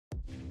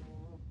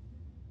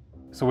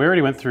So we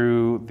already went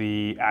through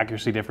the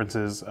accuracy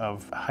differences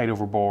of height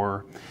over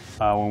bore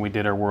when we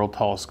did our world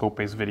tallest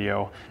scope-based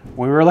video.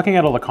 When we were looking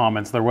at all the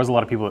comments, there was a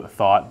lot of people that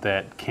thought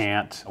that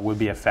Cant would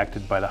be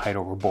affected by the height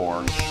over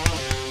bore.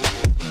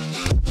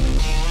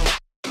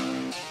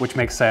 Which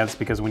makes sense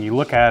because when you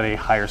look at a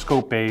higher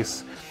scope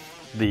base,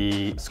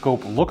 the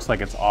scope looks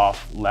like it's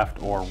off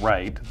left or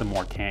right the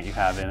more cant you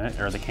have in it,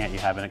 or the cant you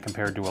have in it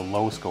compared to a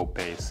low scope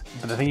base.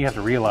 But the thing you have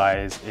to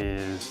realize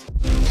is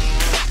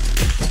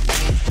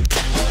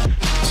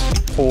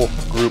whole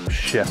group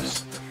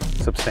shifts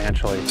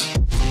substantially.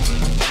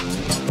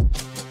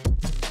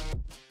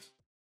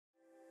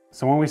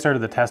 So when we started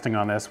the testing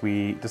on this,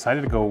 we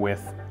decided to go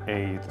with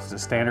a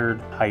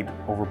standard height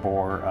over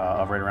bore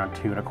of right around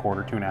 2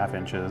 1/4, 2.5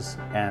 inches.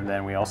 And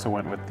then we also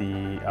went with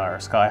our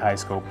sky high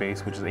scope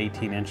base, which is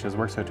 18 inches,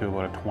 works out to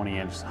about a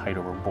 20-inch height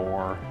over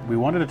bore. We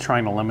wanted to try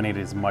and eliminate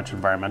as much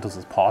environmentals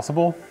as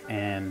possible.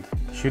 And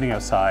shooting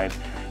outside,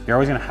 you're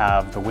always gonna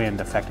have the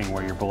wind affecting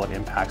where your bullet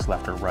impacts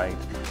left or right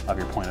of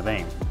your point of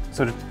aim.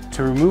 So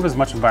to remove as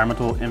much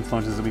environmental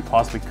influences as we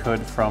possibly could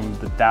from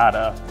the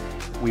data,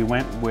 we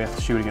went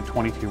with shooting a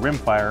 22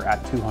 rimfire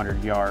at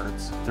 200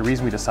 yards. The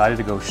reason we decided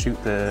to go shoot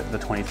the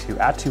 22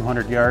 at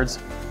 200 yards,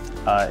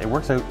 it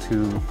works out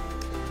to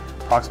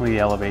approximately the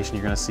elevation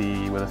you're gonna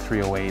see with a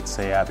 308,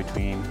 say at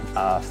between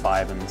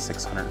 500 and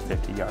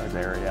 650 yards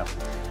area.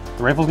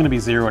 The rifle's gonna be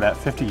zeroed at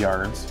 50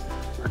 yards.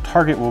 Our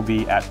target will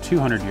be at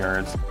 200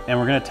 yards, and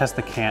we're gonna test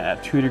the cant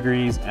at 2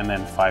 degrees and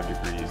then 5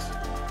 degrees.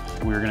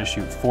 We're gonna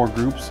shoot 4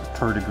 groups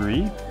per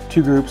degree.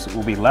 2 groups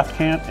will be left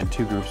cant and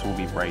 2 groups will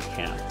be right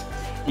cant.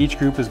 Each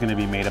group is going to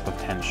be made up of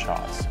 10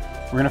 shots.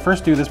 We're going to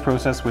first do this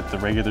process with the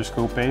regular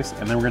scope base,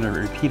 and then we're going to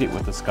repeat it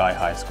with the sky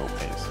high scope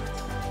base.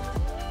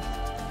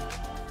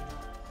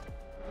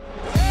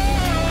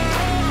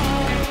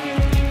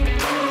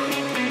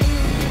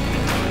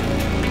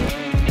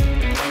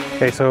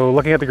 Okay, so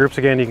looking at the groups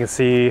again, you can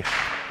see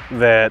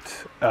that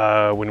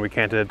when we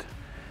canted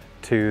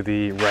to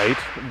the right,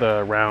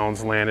 the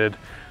rounds landed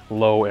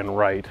low and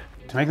right.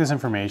 To make this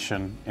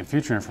information and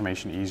future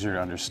information easier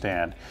to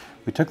understand,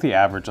 we took the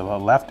average of the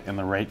left and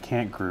the right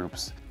cant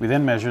groups. We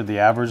then measured the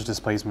average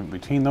displacement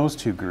between those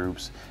two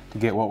groups to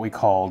get what we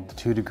called the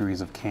 2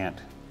 degrees of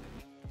cant.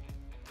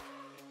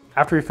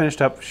 After we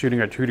finished up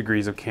shooting our 2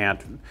 degrees of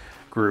cant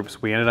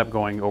groups, we ended up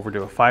going over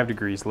to a 5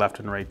 degrees left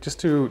and right, just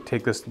to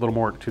take this a little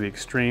more to the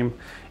extreme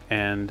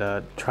and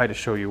try to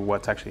show you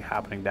what's actually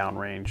happening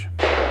downrange.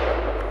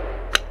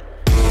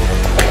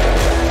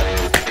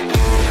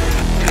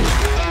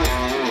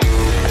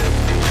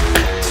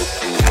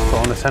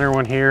 On the center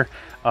one here,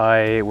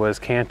 I was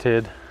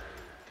canted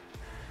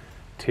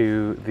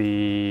to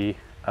the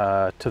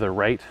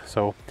right,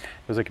 so it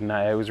was like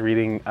I was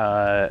reading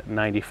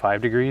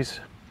 95 degrees,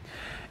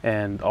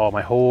 and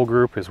my whole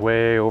group is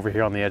way over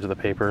here on the edge of the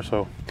paper.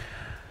 So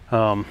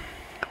 1,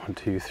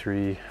 2,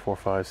 3, 4,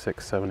 5,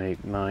 6, 7,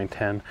 8, 9,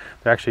 10.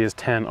 There actually is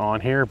 10 on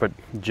here, but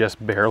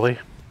just barely.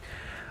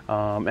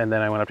 And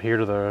then I went up here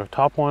to the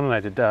top one, and I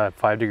did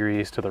 5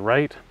 degrees to the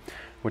right,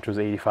 which was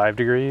 85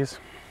 degrees.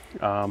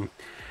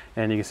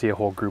 And you can see a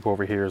whole group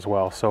over here as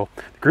well. So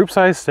the group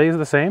size stays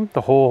the same,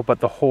 but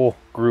the whole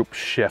group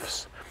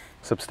shifts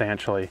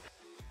substantially.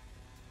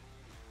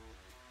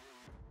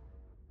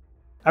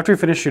 After we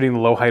finished shooting the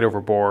low height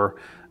over bore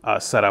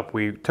setup,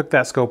 we took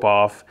that scope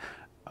off,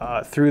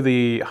 threw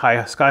the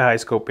sky high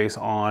scope base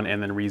on,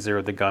 and then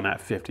re-zeroed the gun at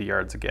 50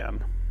 yards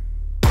again.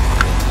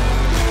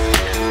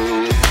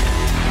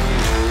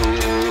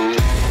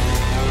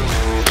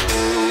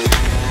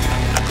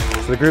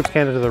 The groups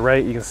canted to the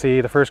right. You can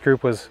see the first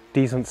group was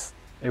decent.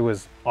 It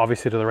was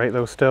obviously to the right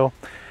though still,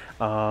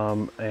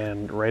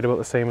 and right about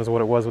the same as what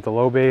it was with the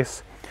low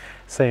base.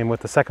 Same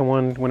with the second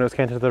one. When it was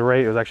canted to the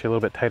right, it was actually a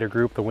little bit tighter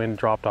group. The wind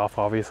dropped off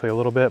obviously a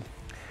little bit.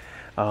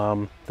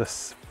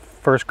 This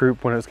first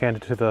group, when it was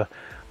canted to the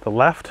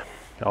left,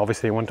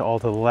 obviously it went all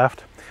to the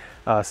left.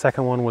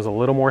 Second one was a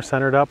little more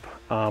centered up,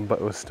 but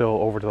it was still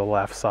over to the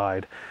left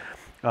side.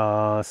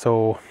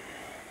 So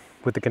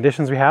with the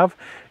conditions we have,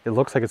 it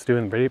looks like it's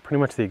doing pretty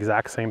much the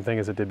exact same thing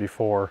as it did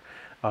before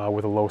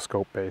with a low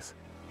scope base.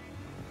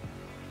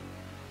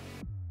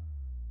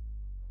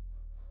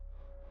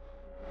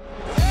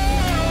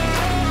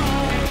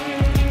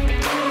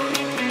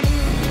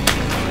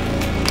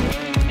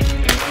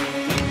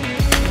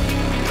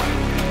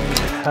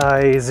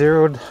 I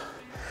zeroed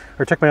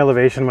or checked my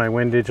elevation, my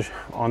windage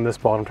on this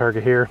bottom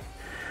target here.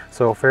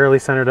 So fairly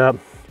centered up,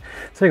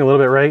 sitting a little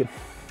bit right.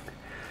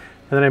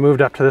 And then I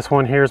moved up to this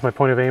one. Here's my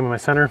point of aim in my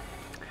center.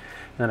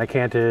 And then I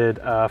canted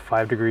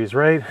 5 degrees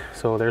right.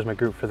 So there's my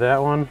group for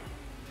that one.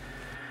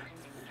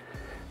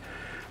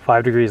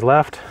 5 degrees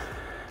left.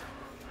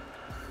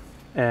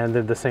 And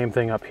did the same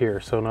thing up here.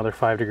 So another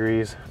 5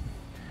 degrees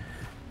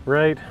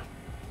right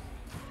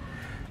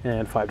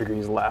and 5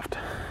 degrees left.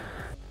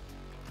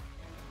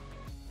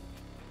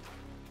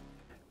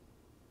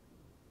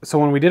 So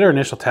when we did our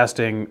initial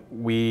testing,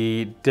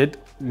 we did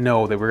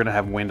know that we're going to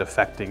have wind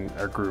affecting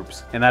our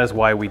groups, and that is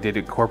why we did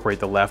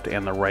incorporate the left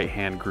and the right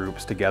hand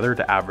groups together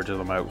to average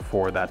them out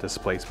for that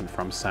displacement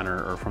from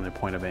center or from the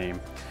point of aim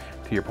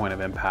to your point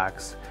of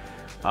impacts.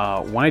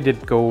 When I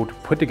did go to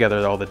put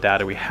together all the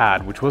data we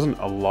had, which wasn't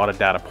a lot of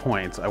data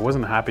points, I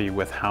wasn't happy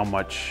with how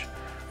much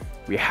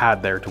we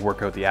had there to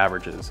work out the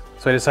averages.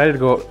 So I decided to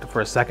go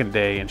for a second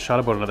day and shot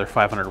about another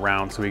 500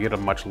 rounds so we get a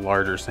much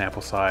larger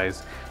sample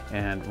size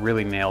and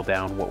really nail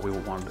down what we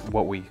wanted,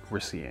 what we were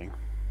seeing.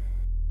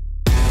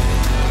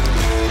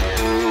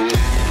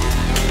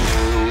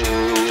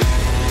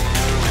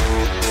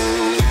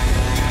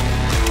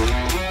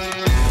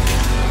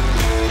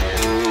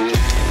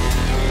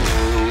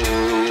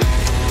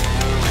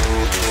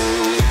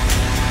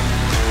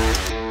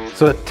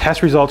 So the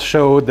test results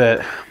showed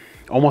that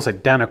almost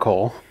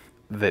identical,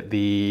 that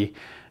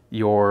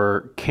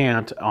your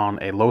cant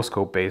on a low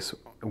scope base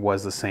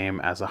was the same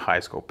as a high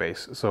scope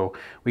base. So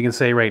we can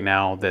say right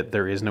now that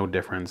there is no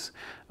difference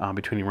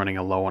between running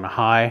a low and a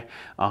high.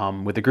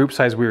 With the group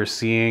size we were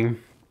seeing,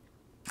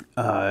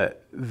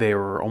 they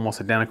were almost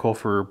identical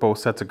for both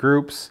sets of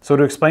groups. So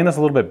to explain this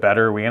a little bit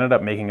better, we ended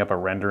up making up a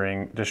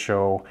rendering to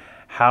show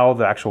how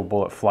the actual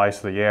bullet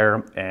flies through the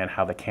air and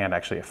how the cant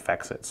actually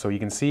affects it. So you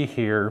can see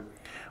here,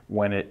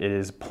 when it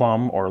is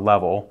plumb or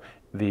level,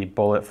 the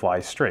bullet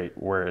flies straight,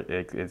 where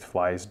it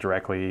flies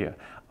directly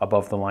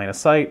above the line of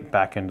sight,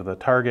 back into the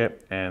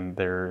target, and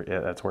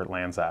that's where it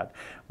lands at.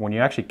 When you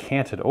actually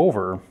cant it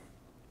over,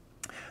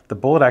 the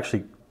bullet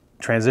actually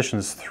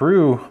transitions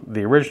through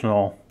the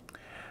original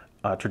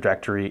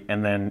trajectory,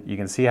 and then you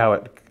can see how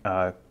it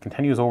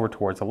continues over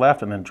towards the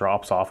left and then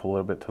drops off a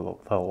little bit to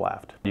the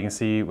left. You can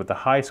see with the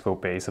high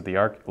scope base that the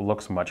arc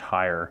looks much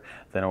higher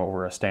than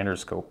over a standard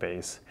scope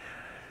base.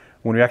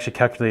 When we actually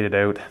calculate it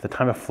out, the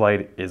time of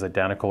flight is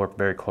identical or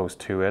very close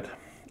to it.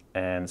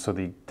 And so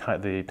the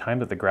time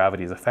that the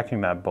gravity is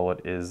affecting that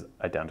bullet is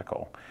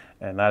identical.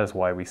 And that is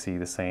why we see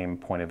the same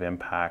point of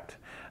impact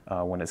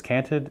when it's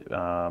canted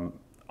on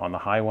the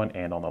high one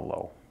and on the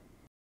low.